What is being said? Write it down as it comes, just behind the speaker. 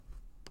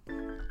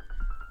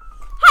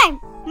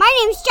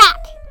name's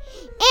Jack,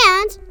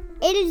 and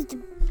it is the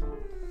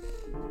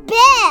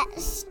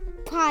best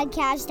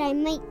podcast I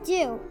might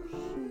do.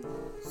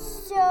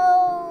 So,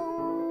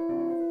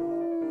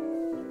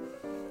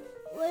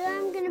 what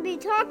I'm going to be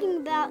talking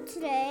about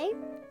today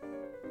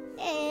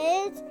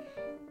is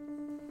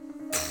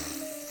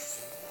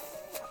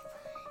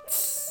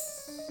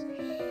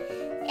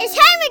it's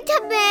time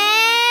to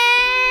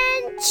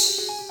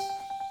bench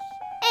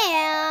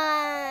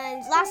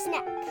and last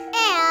snack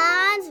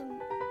and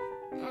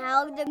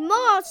how the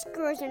moss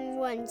grows on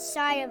one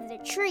side of the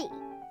tree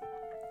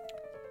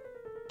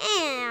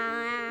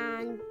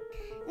and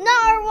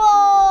narwhals.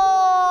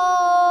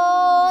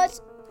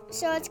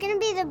 So it's going to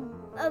be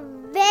a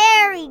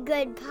very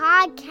good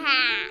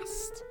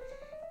podcast.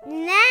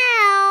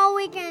 Now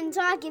we can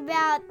talk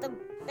about the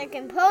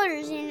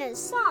composers in his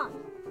song.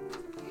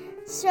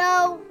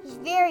 So he's a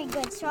very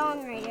good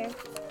songwriter,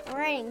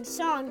 writing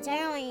songs.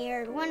 I only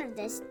heard one of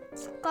this.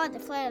 It's called The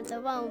Flight of the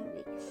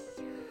Bumblebee.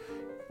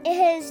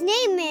 His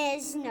name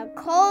is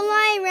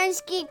Nikolai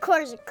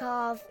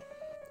Rimsky-Korsakov.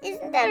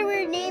 Isn't that a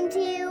weird name to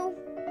you?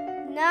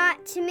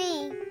 Not to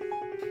me.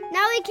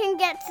 Now we can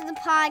get to the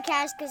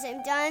podcast because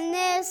I've done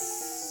this.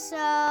 So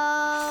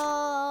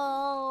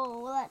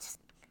let's.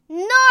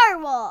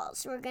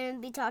 Narwhals we're going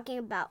to be talking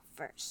about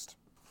first.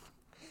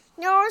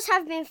 Narwhals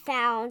have been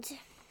found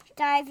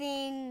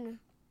diving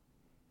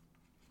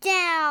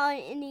down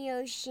in the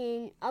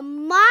ocean, a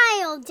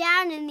mile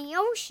down in the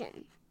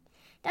ocean.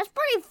 That's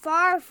pretty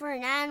far for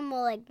an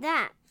animal like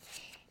that.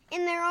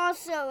 And they're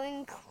also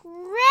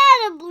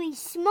incredibly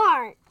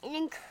smart and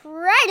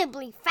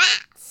incredibly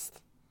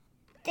fast.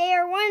 They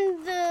are one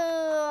of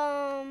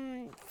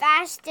the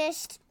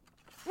fastest.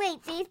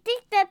 Wait, they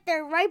think that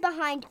they're right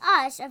behind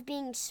us of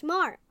being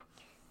smart.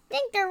 I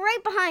think they're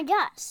right behind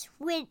us,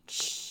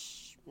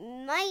 which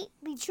might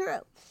be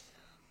true.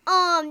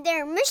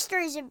 There are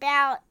mysteries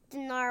about the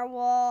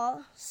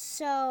narwhal.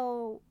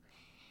 So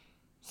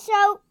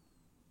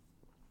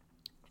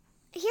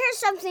here's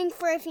something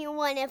for if you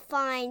want to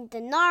find the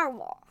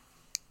narwhal.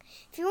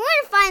 If you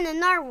want to find the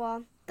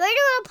narwhal, go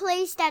to a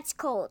place that's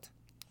cold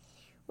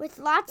with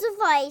lots of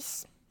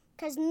ice,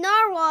 because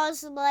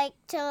narwhals like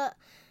to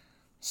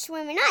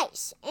swim in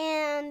ice,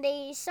 and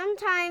they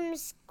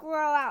sometimes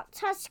grow out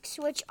tusks,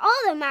 which all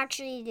of them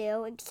actually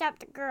do, except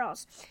the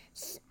girls.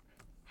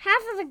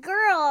 Half of the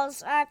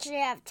girls actually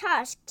have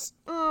tusks.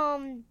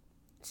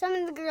 Some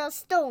of the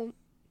girls don't.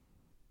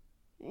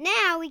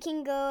 Now we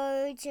can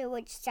go to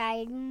which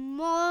side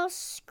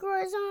moss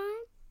grows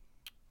on.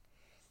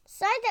 The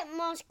side that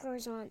moss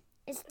grows on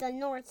is the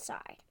north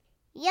side.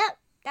 Yep,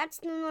 that's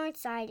the north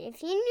side.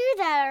 If you knew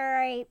that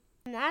alright,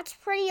 that's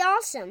pretty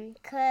awesome.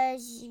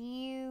 Because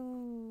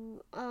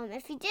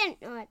if you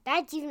didn't know it,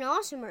 that's even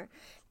awesomer.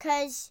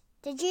 Because,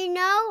 did you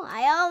know?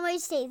 I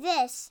always say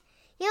this.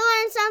 You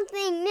learn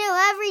something new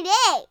every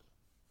day.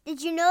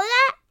 Did you know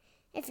that?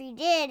 If you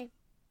did,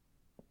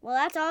 well,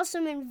 that's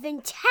awesome and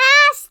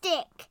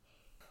fantastic.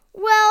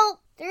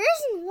 Well, the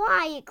reason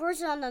why it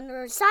grows on the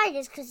north side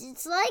is because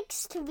it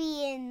likes to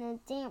be in the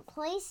damp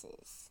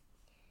places.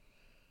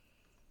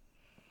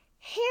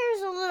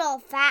 Here's a little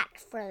fact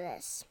for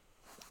this.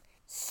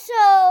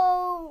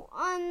 So,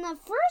 the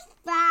first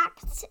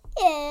fact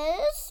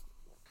is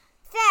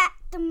that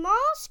the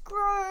moss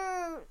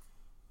grows.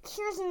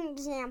 Here's an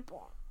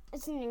example.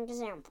 It's an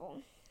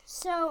example.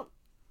 So,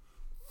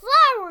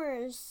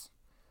 flowers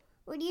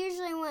would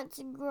usually want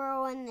to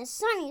grow on the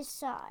sunny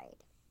side.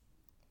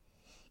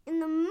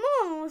 And the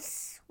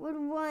moss would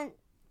want,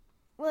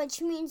 which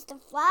means the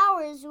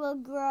flowers will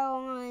grow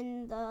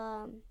on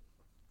the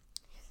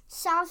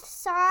south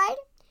side.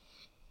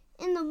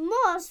 And the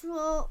moss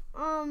will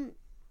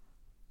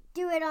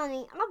do it on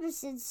the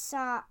opposite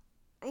side,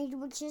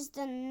 which is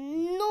the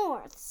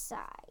north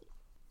side.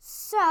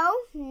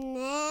 So,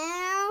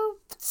 now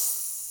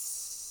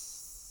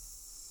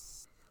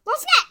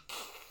Lost Neck!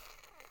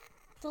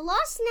 The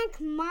Lost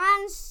Neck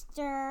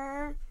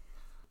monster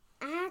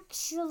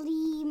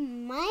actually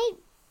might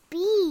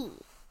be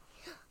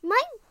a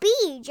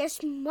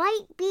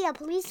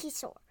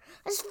plesiosaur.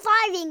 A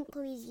surviving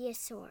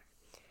plesiosaur.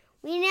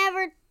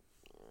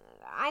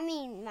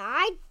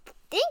 I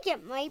think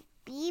it might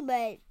be,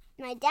 but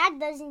my dad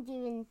doesn't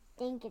even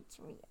think it's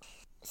real.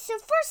 So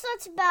first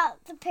let's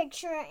about the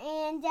picture,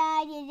 and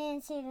Dad, you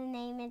didn't say the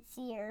name, it's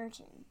the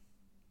urchin.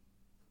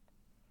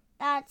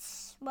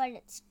 That's what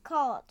it's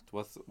called.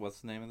 What's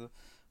the name of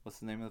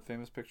the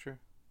famous picture?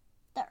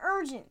 The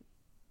urchin.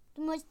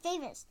 The most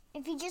famous.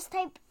 If you just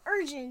type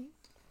urchin,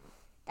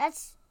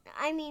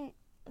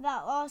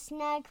 about Lost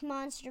Neck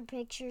monster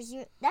pictures,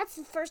 that's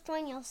the first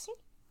one you'll see.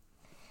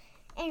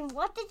 And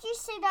what did you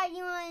say that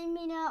you wanted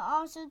me to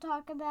also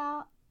talk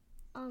about?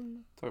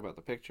 Talk about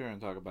the picture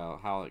and talk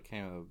about how it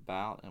came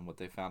about and what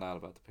they found out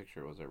about the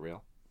picture. Was it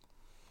real?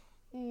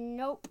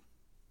 Nope.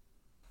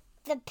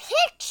 The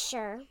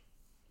picture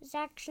was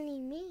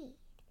actually made.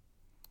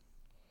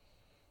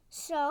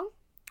 So,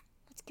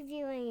 let's give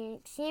you an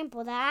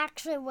example that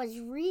actually was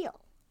real.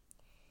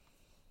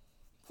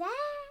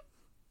 That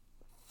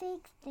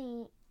fake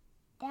thing,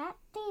 that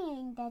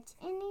thing that's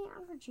in the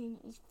oxygen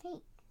is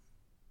fake.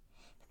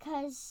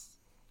 Because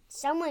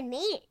someone made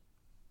it.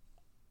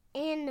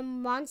 And the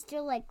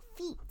monster-like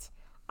feet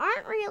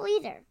aren't real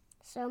either.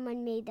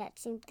 Someone made that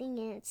same thing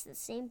and it's the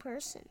same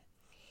person.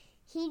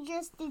 He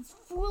just did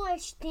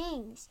foolish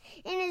things.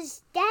 And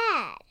his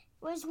dad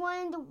was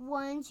one of the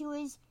ones who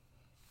was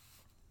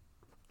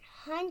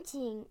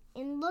hunting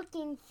and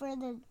looking for it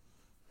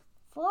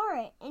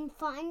and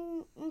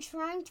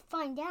trying to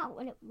find out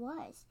what it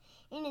was.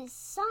 And his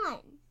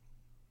son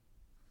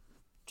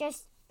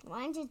just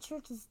wanted to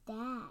trick his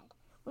dad,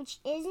 which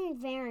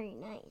isn't very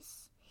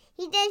nice.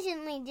 He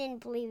definitely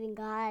didn't believe in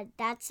God.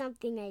 That's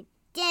something I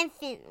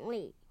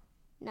definitely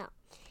know.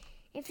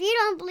 If you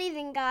don't believe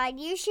in God,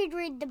 you should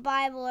read the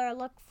Bible or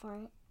look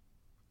for it.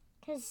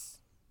 Because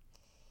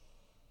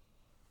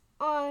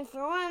if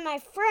you're one of my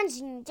friends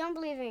and you don't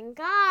believe in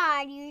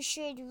God, you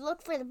should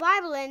look for the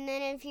Bible. And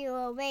then if you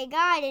obey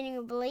God and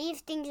you believe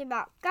things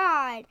about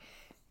God,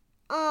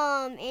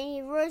 and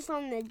He rose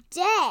from the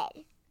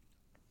dead,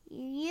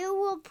 you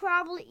will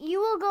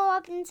go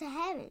up into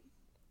heaven.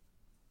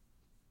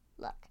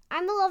 Look,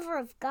 I'm a lover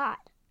of God.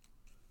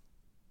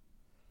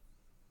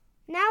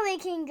 Now we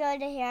can go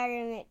to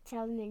Harry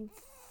McTubman.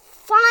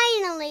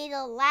 Finally,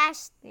 the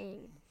last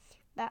thing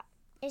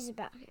is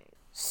about him.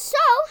 So,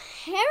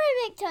 Harry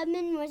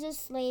McTubman was a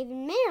slave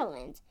in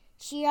Maryland.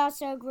 She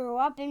also grew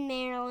up in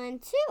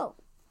Maryland, too.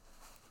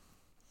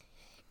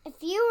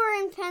 If you were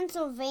in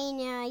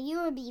Pennsylvania,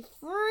 you would be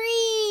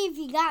free if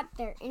you got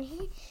there. And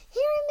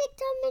Harry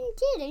McTubman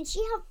did, and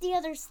she helped the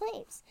other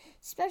slaves,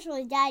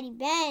 especially Daddy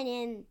Ben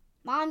and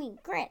Mommy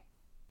Grit,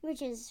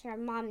 which is her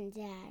mom and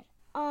dad.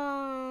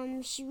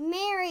 She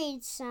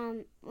married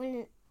a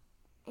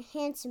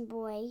handsome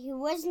boy who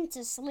wasn't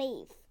a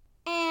slave.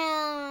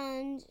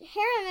 And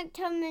Harry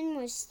McTubman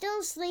was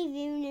still a slave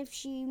even if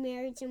she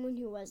married someone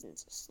who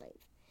wasn't a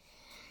slave.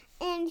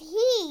 And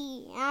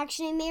he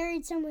actually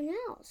married someone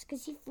else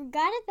because he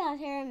forgot about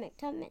Harry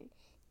McTubman.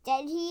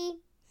 Did he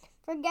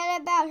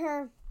forget about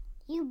her?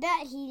 You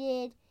bet he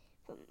did.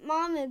 But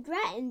Mama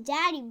Gret and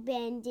Daddy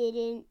Ben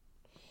didn't.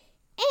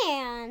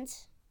 And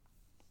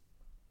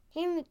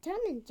Harry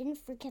McTubman didn't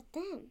forget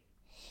them.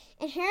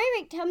 And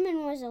Harry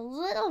McTubman was a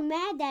little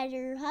mad that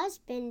her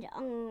husband,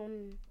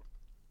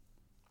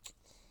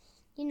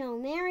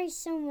 married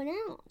someone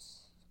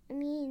else. I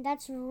mean,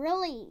 that's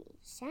really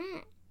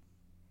sad.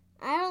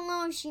 I don't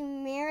know if she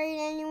married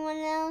anyone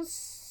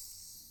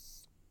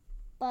else,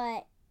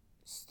 but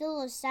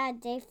still a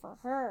sad day for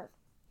her.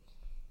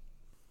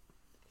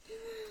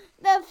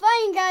 The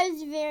funny guy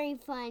is very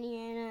funny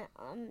in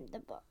the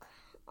book.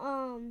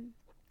 I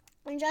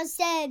just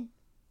said,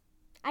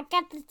 I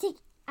got the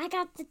ticket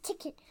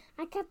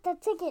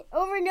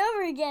over and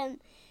over again.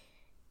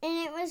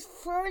 And it was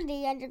for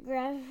the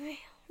Underground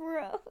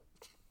Railroad.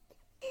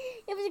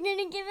 It was going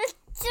to give it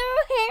to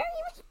Harry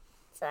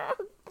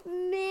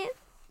McTubman.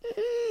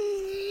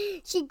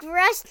 He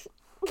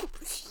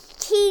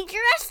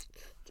dressed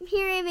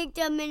Harry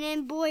McTubman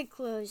in boy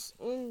clothes.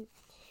 And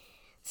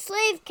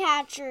slave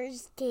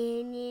catchers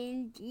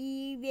didn't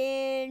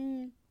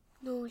even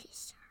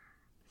notice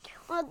her.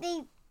 Well,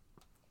 they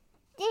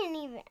didn't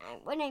even,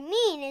 what I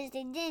mean is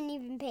they didn't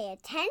even pay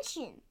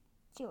attention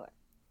to her.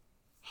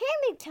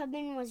 Harry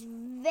McTubman was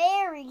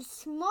very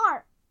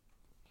smart.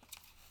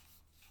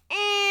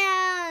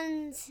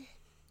 And,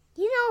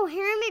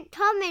 Harry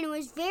McTubman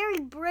was very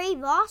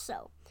brave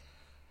also.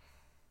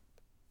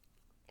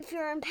 If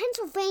you're in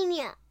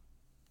Pennsylvania,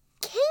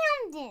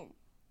 Camden,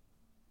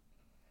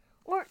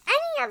 or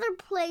any other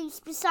place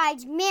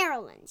besides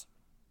Maryland,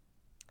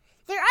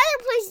 there are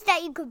other places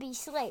that you could be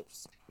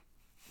slaves.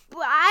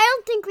 But I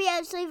don't think we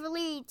have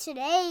slavery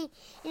today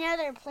in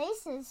other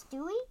places,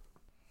 do we?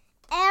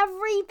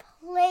 Every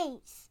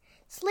place.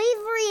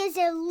 Slavery is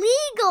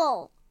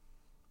illegal.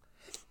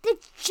 The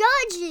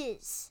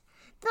judges,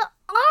 the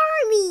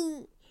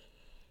army,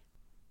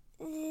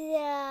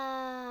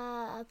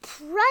 the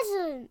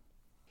president.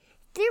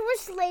 There was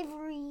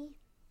slavery.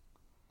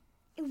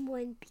 It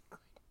wouldn't be good.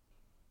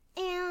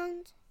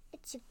 And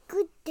it's a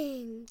good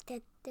thing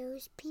that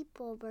those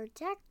people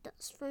protect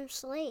us from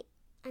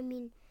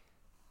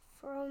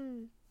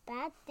from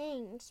bad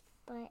things.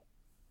 But,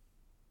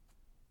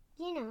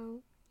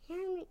 Harry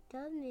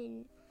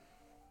McTubman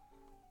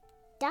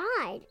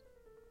died.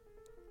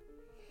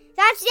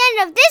 That's the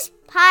end of this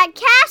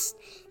podcast.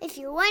 If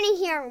you want to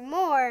hear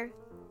more,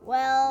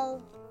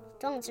 well,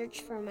 don't search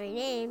for my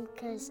name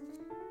because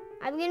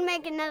I'm going to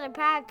make another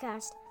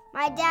podcast.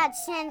 My dad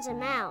sends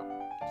them out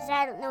because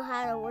I don't know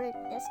how to work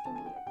this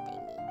computer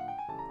thingy.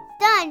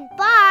 Done.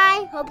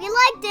 Bye. Hope you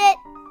liked it.